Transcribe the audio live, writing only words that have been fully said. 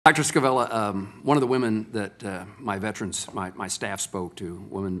Dr. Scavella, one of the women that my staff spoke to,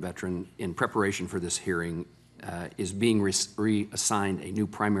 woman veteran, in preparation for this hearing, is being reassigned a new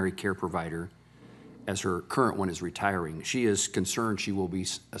primary care provider as her current one is retiring. She is concerned she will be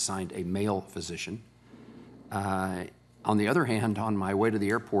assigned a male physician. On the other hand, on my way to the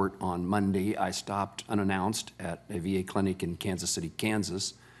airport on Monday, I stopped unannounced at a VA clinic in Kansas City,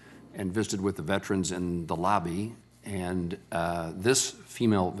 Kansas, and visited with the veterans in the lobby. And this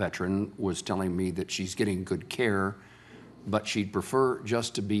female veteran was telling me that she's getting good care, but she'd prefer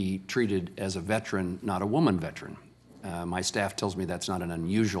just to be treated as a veteran, not a woman veteran. My staff tells me that's not an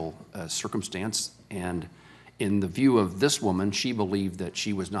unusual circumstance, and in the view of this woman, she believed that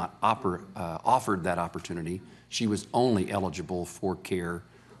she was not offered that opportunity. She was only eligible for care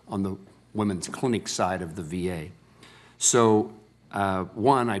on the women's clinic side of the VA. So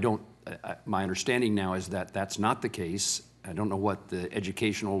my understanding now is that that's not the case. I don't know what the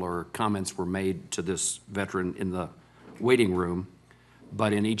educational or comments were made to this veteran in the waiting room,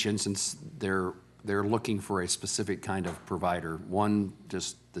 but in each instance, they're looking for a specific kind of provider. One,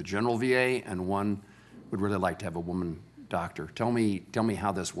 just the general VA, and one would really like to have a woman doctor. Tell me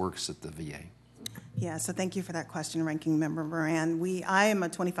how this works at the VA. Yeah, so thank you for that question, Ranking Member Moran. I am a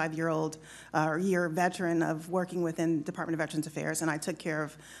 25-year veteran of working within Department of Veterans Affairs, and I took care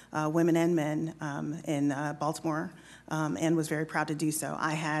of women and men in Baltimore and was very proud to do so.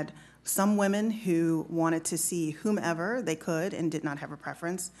 I had some women who wanted to see whomever they could and did not have a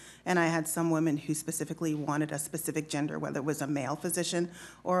preference, and I had some women who specifically wanted a specific gender, whether it was a male physician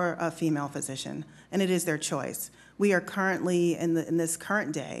or a female physician, and it is their choice. We are currently, in this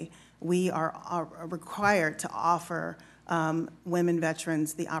current day, we are required to offer women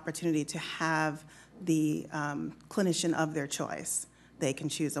veterans the opportunity to have the clinician of their choice. They can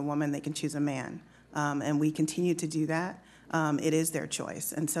choose a woman, they can choose a man, and we continue to do that. It is their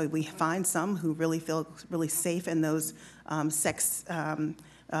choice, and so we find some who really feel really safe in those sex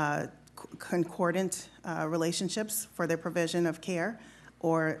concordant relationships for their provision of care,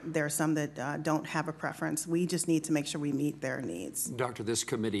 or there are some that don't have a preference. We just need to make sure we meet their needs. Doctor, this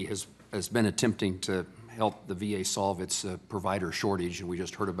committee has been attempting to help the VA solve its provider shortage, and we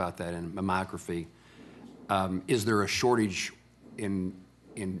just heard about that in mammography. Is there a shortage in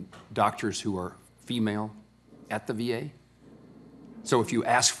doctors who are female at the VA? So if you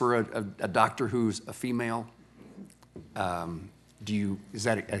ask for a doctor who's a female, is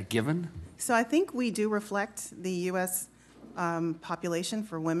that a given? So I think we do reflect the U.S. population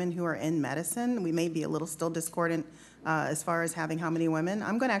for women who are in medicine. We may be a little still discordant as far as having how many women.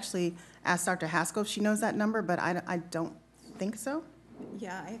 I'm going to actually ask Dr. Haskell if she knows that number, but I don't think so.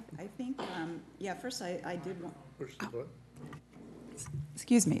 Yeah, I think, yeah, first I did want...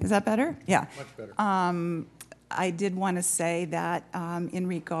 Excuse me, is that better? Yeah. Much better. I did want to say that in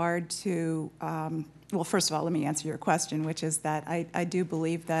regard to, well, first of all, let me answer your question, which is that I do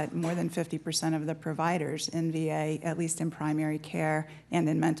believe that more than 50% of the providers in VA, at least in primary care and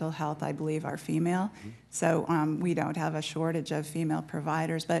in mental health, I believe are female. Mm-hmm. So we don't have a shortage of female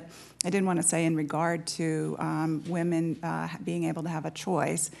providers. But I did want to say in regard to women being able to have a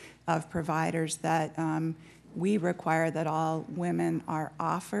choice of providers that we require that all women are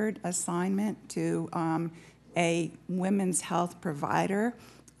offered assignment to a women's health provider,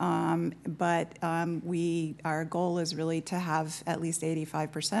 but our goal is really to have at least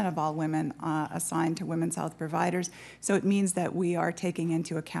 85% of all women assigned to women's health providers. So it means that we are taking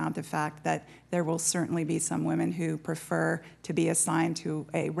into account the fact that there will certainly be some women who prefer to be assigned to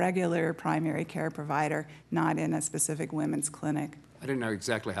a regular primary care provider, not in a specific women's clinic. I didn't know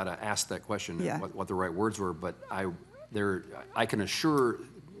exactly how to ask that question, yeah. what the right words were, but I can assure,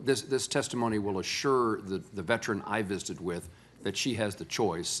 this testimony will assure the veteran I visited with that she has the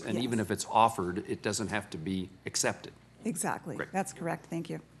choice, and yes. Even if it's offered, it doesn't have to be accepted. Exactly. Great. That's correct.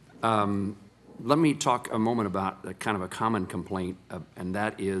 Thank you. Let me talk a moment about kind of a common complaint, and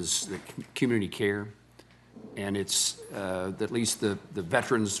that is the community care. And it's at least the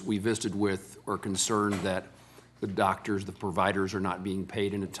veterans we visited with are concerned that the doctors, the providers are not being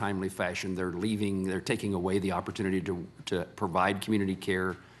paid in a timely fashion. They're taking away the opportunity to provide community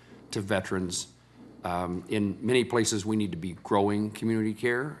care to veterans. In many places, we need to be growing community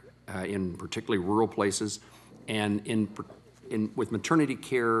care, in particularly rural places. And with maternity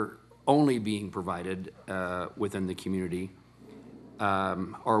care only being provided within the community,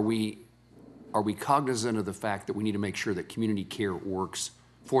 are we cognizant of the fact that we need to make sure that community care works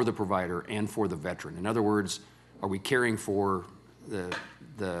for the provider and for the veteran? In other words, are we caring for the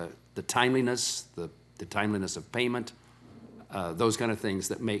timeliness, the timeliness of payment, those kind of things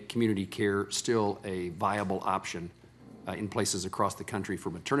that make community care still a viable option in places across the country for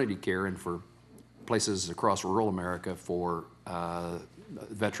maternity care and for places across rural America for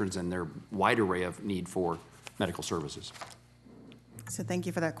veterans and their wide array of need for medical services. So thank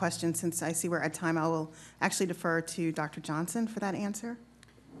you for that question. Since I see we're at time, I will actually defer to Dr. Johnson for that answer.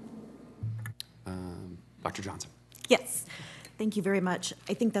 Dr. Johnson. Yes, thank you very much.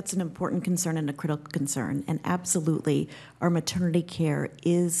 I think that's an important concern and a critical concern. And absolutely, our maternity care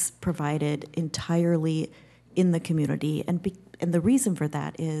is provided entirely in the community. And the reason for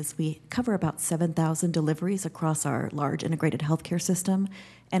that is we cover about 7,000 deliveries across our large integrated healthcare system.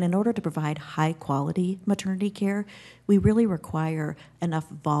 And in order to provide high quality maternity care, we really require enough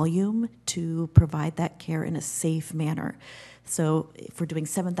volume to provide that care in a safe manner. So if we're doing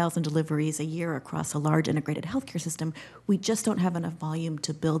 7,000 deliveries a year across a large integrated healthcare system, we just don't have enough volume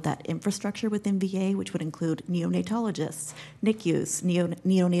to build that infrastructure within VA, which would include neonatologists, NICUs,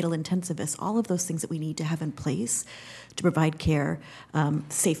 neonatal intensivists, all of those things that we need to have in place to provide care,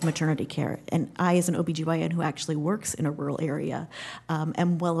 safe maternity care. And I, as an OBGYN who actually works in a rural area,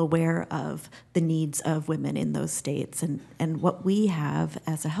 am well aware of the needs of women in those states. And what we have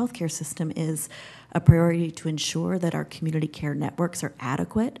as a healthcare system is a priority to ensure that our community care networks are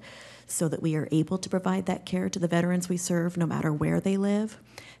adequate so that we are able to provide that care to the veterans we serve no matter where they live.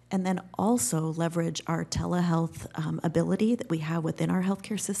 And then also leverage our telehealth ability that we have within our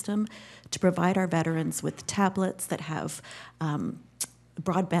healthcare system to provide our veterans with tablets that have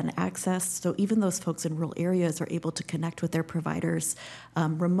broadband access. So even those folks in rural areas are able to connect with their providers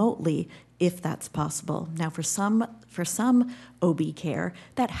remotely if that's possible. Now, for some OB care,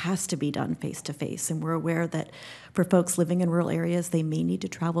 that has to be done face-to-face. And we're aware that for folks living in rural areas, they may need to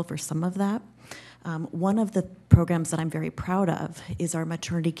travel for some of that. One of the programs that I'm very proud of is our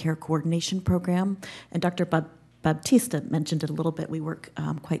maternity care coordination program. And Dr. Baptista mentioned it a little bit. We work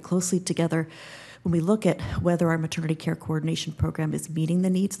quite closely together when we look at whether our maternity care coordination program is meeting the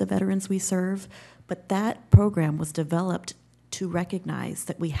needs of the veterans we serve. But that program was developed to recognize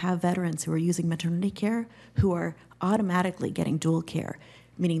that we have veterans who are using maternity care who are automatically getting dual care,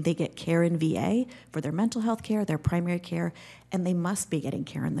 meaning they get care in VA for their mental health care, their primary care, and they must be getting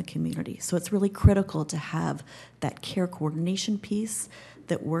care in the community. So it's really critical to have that care coordination piece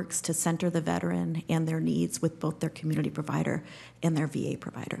that works to center the veteran and their needs with both their community provider and their VA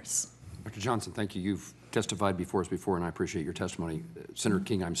providers. Dr. Johnson, thank you. You've testified before us before, and I appreciate your testimony. Senator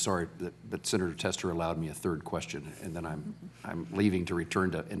King, I'm sorry that Senator Tester allowed me a third question, and then I'm leaving to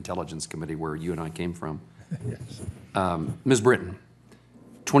return to Intelligence Committee where you and I came from. Yes. Ms. Britton,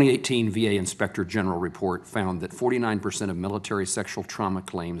 2018 VA Inspector General report found that 49% of military sexual trauma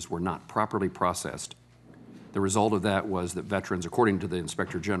claims were not properly processed. The result of that was that veterans, according to the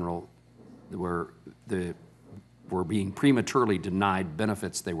Inspector General, were being prematurely denied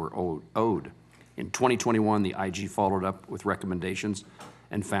benefits they were owed. In 2021, the IG followed up with recommendations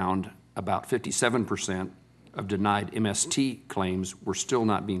and found about 57% of denied MST claims were still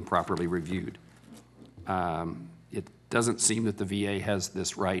not being properly reviewed. It doesn't seem that the VA has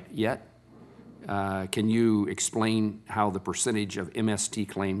this right yet. Can you explain how the percentage of MST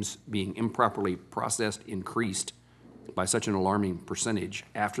claims being improperly processed increased by such an alarming percentage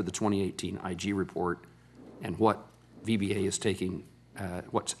after the 2018 IG report, and what VBA is taking,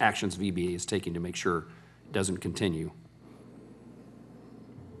 what actions VBA is taking to make sure it doesn't continue?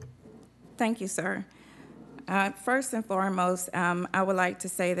 Thank you, sir. First and foremost, I would like to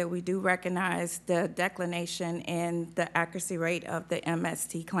say that we do recognize the declination in the accuracy rate of the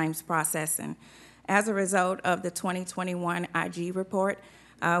MST claims processing. As a result of the 2021 IG report,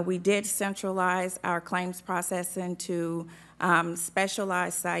 we did centralize our claims processing to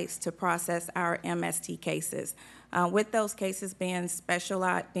specialized sites to process our MST cases. With those cases being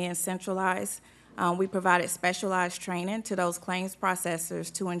centralized, we provided specialized training to those claims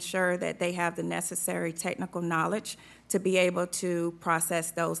processors to ensure that they have the necessary technical knowledge to be able to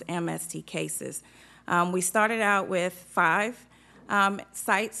process those MST cases. We started out with 5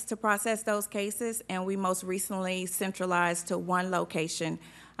 sites to process those cases, and we most recently centralized to 1 location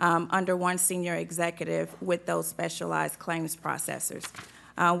under 1 senior executive with those specialized claims processors.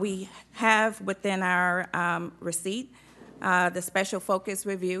 We have within our receipt the special focus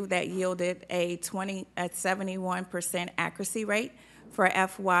review that yielded a 71% accuracy rate for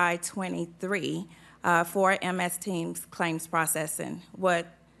FY23 for MS Teams claims processing. What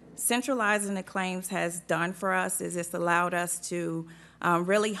centralizing the claims has done for us is it's allowed us to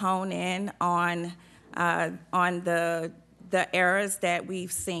really hone in on the errors that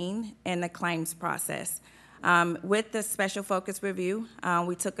we've seen in the claims process. With the special focus review,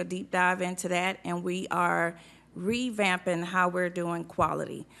 we took a deep dive into that, and we are revamping how we're doing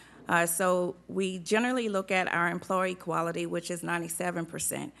quality. So we generally look at our employee quality, which is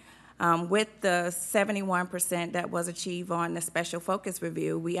 97%. With the 71% that was achieved on the special focus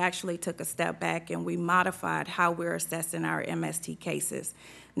review, we actually took a step back and we modified how we're assessing our MST cases.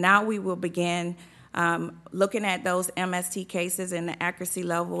 Now we will begin looking at those MST cases and the accuracy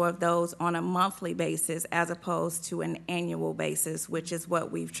level of those on a monthly basis as opposed to an annual basis, which is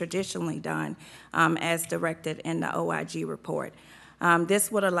what we've traditionally done as directed in the OIG report.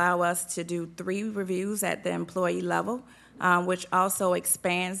 This would allow us to do 3 reviews at the employee level, which also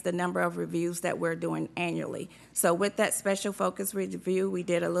expands the number of reviews that we're doing annually. So with that special focus review, we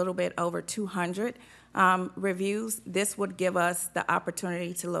did a little bit over 200 reviews. This would give us the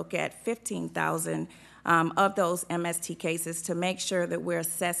opportunity to look at 15,000 of those MST cases to make sure that we're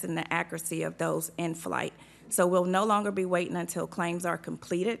assessing the accuracy of those in flight. So we'll no longer be waiting until claims are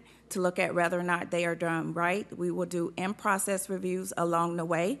completed to look at whether or not they are done right. We will do in-process reviews along the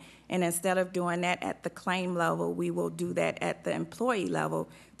way, and instead of doing that at the claim level, we will do that at the employee level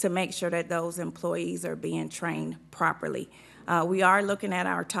to make sure that those employees are being trained properly. We are looking at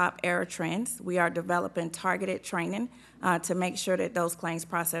our top error trends. We are developing targeted training to make sure that those claims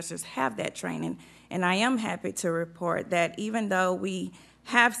processors have that training. And I am happy to report that even though we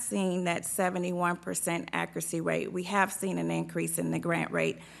have seen that 71% accuracy rate, we have seen an increase in the grant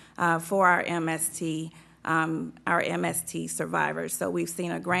rate for our MST survivors. So we've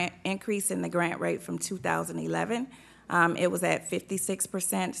seen a increase in the grant rate from 2011. It was at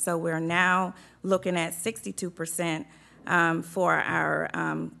 56%, so we're now looking at 62% for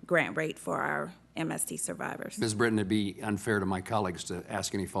our grant rate for our MST survivors. Ms. Britton, it'd be unfair to my colleagues to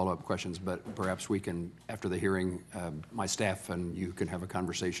ask any follow-up questions, but perhaps we can, after the hearing, my staff and you can have a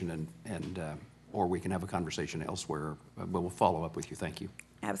conversation or we can have a conversation elsewhere. But we'll follow up with you. Thank you.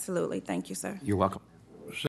 Absolutely. Thank you, sir. You're welcome.